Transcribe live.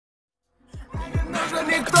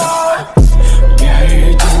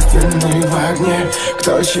Пламенный в огне,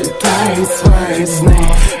 кто читает свои сны,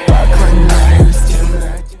 поклоняюсь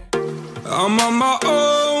темноте. I'm on my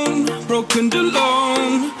own, broken and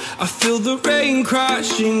alone. I feel the rain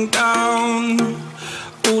crashing down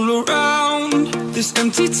all around this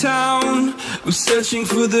empty town. I'm searching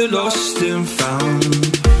for the lost and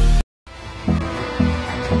found.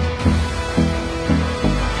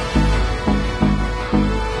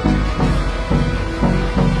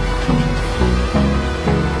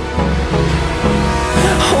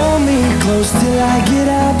 Close till I get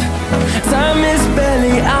up. Time is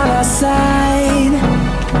barely on our side.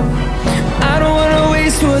 I don't wanna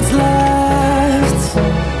waste what's left.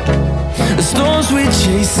 The storms we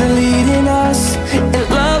chase are leading us, and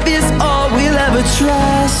love is all we'll ever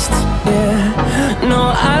trust. Yeah,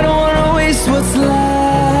 no, I don't wanna waste what's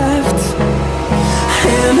left.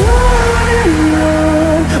 And on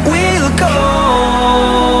we'll go,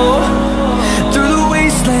 through the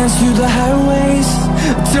wastelands, through the highways,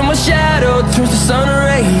 till my shadow turns to sun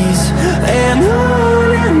rays. And on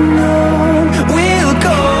we'll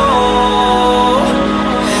go,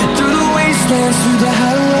 through the wastelands, through the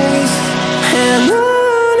highways, and on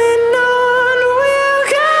we'll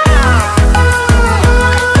go.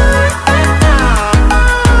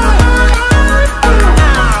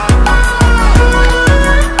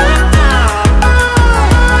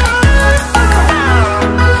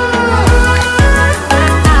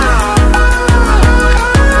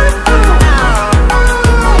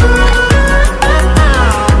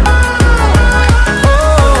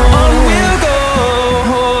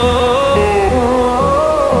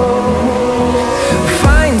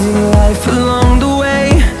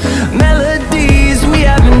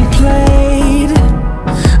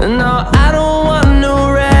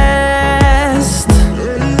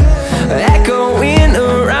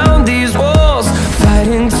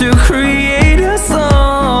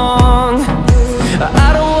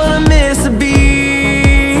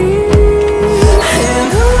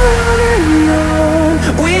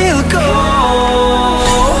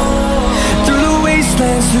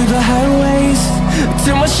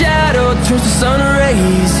 Till my shadow turns to sun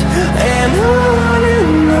rays. And on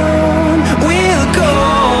we'll go,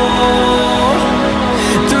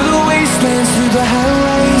 through the wastelands, through the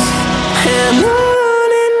highways, and on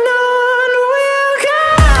we'll go.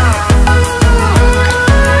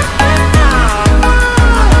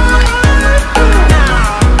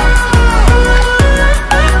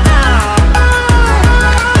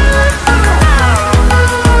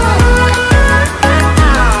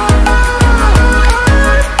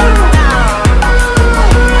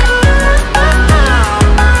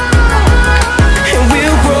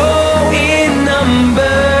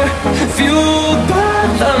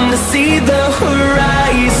 See the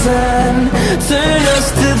horizon, turn us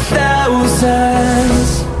to thousands,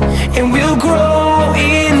 and we'll grow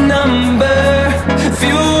in number,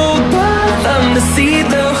 fueled by them. To see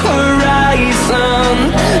the horizon,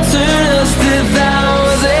 turn us to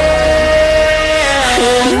thousands,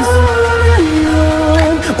 and on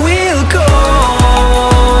we'll go,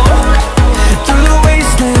 through the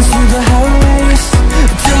wastelands, through the highways,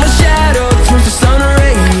 till my shadow turns to sun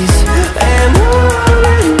rays. And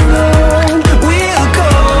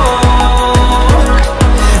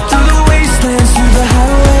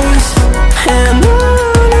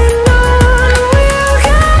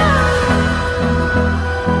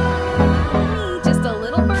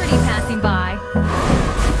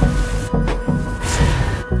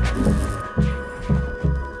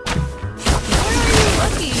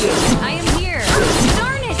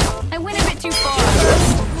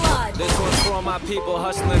my people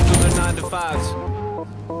hustling through their 9 to 5s.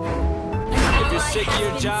 If you're sick of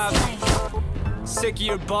your job, sick of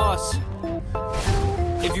your boss,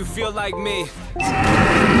 if you feel like me,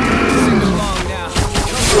 sing along now.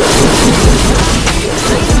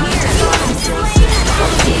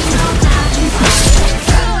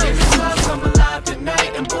 Come alive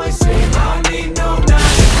tonight, and boys say I don't need no 9 to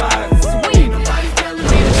 5. Ain't nobody telling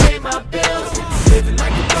me to pay my bills. Living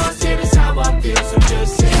like a boss, here is how I feel. So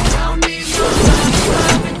just say I don't need no 9 to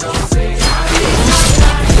 5, and don't say I need no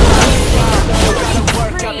 9 to 5. Gotta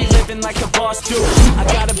work, I be living like a boss too. I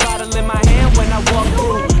got a bottle in my hand when I walk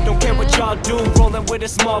through. Don't care what y'all do, rolling with a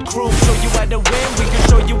small crew. Show you how to win, we can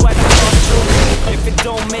show you how to talk through. If it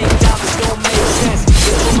don't make dollars, don't make sense.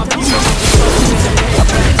 It's for my people,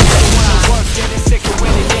 wanna work, getting sicker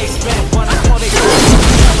when it ain't spent. Wanna call they go,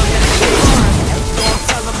 tell them that they ain't. Don't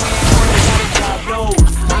tell them we ain't gonna have a job, no.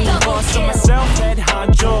 I'm the boss of myself, head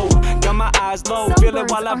honcho. Got my eyes low, feel it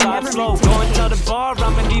while I vibe slow. Going to the bar,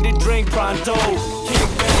 I'ma need a drink pronto. Kick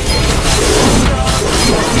back,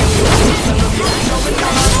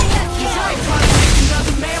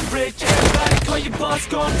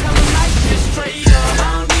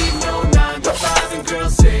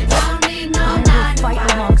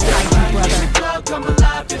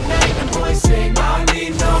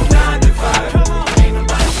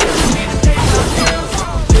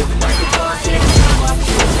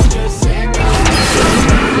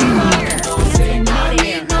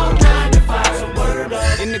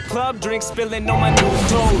 in the club, drinks spilling on my new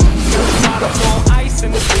clothes. Bottles on ice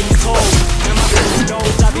and the thing's cold. And my crew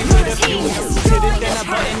knows I be with a few. Hit it, then I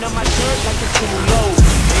button up my shirt like it's too low.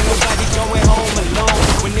 Ain't nobody going home alone.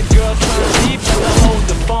 When the girl tryna leave, tell her hold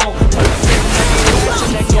the phone. Tell her sitting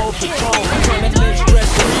and let go Patron. I'm tryna live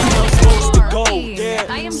stress-free, I'm supposed to go.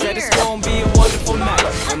 Yeah, said it's gonna be a wonderful night.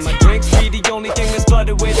 And my drinks be the only thing that's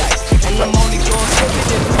flooded with ice. And I'm only gonna sip it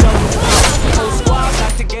if it's double. Whole squad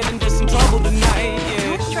got to get into some trouble tonight.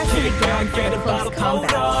 Yeah, I get a bottle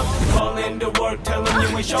pulled up. Call into work, tell them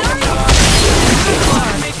you ain't showing up.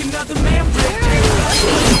 Make another man break.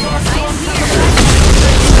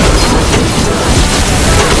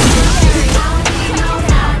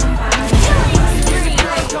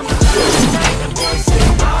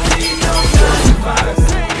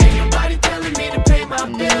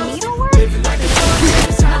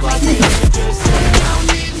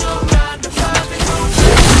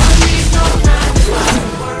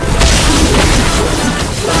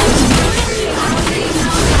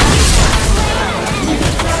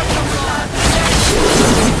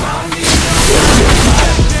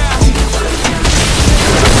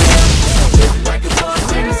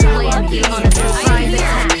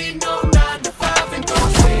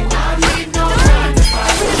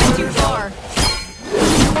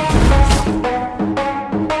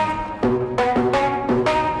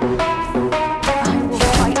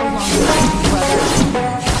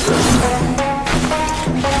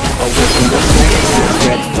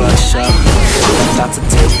 About to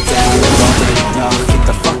take down, you already know. Get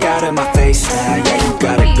the fuck out of my face now, yeah, you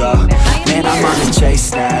gotta go. Man, I'm on the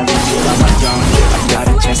chase now, leave me on my own. I got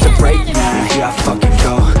a chance to break now, here I fucking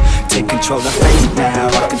go. Take control of fate now,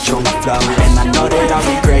 I control my flow. And I know that I'll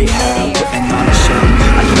be great, how putting on a show.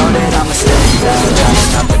 I know that I'ma stay down,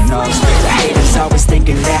 drowning out the nose. The haters always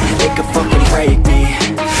thinking that they could fucking break me.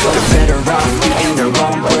 They're better off eating their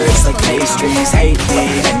own words like pastries. Hate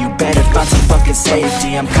me, and you better find some fucking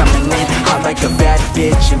safety. I'm coming in hot like a bad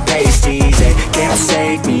bitch and pasties. They can't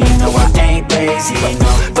save me, no I ain't lazy, no.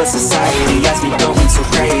 But society has me going so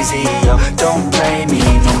crazy, yo. Don't blame me,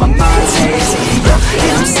 no my mind's hazy, yo.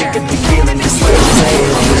 And I'm sick of me feeling this way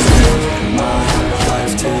daily. Live my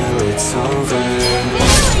life till it's over,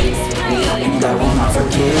 and I will not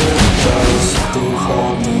forgive those who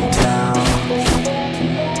hold me down.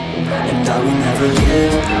 And I will never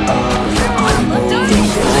give up.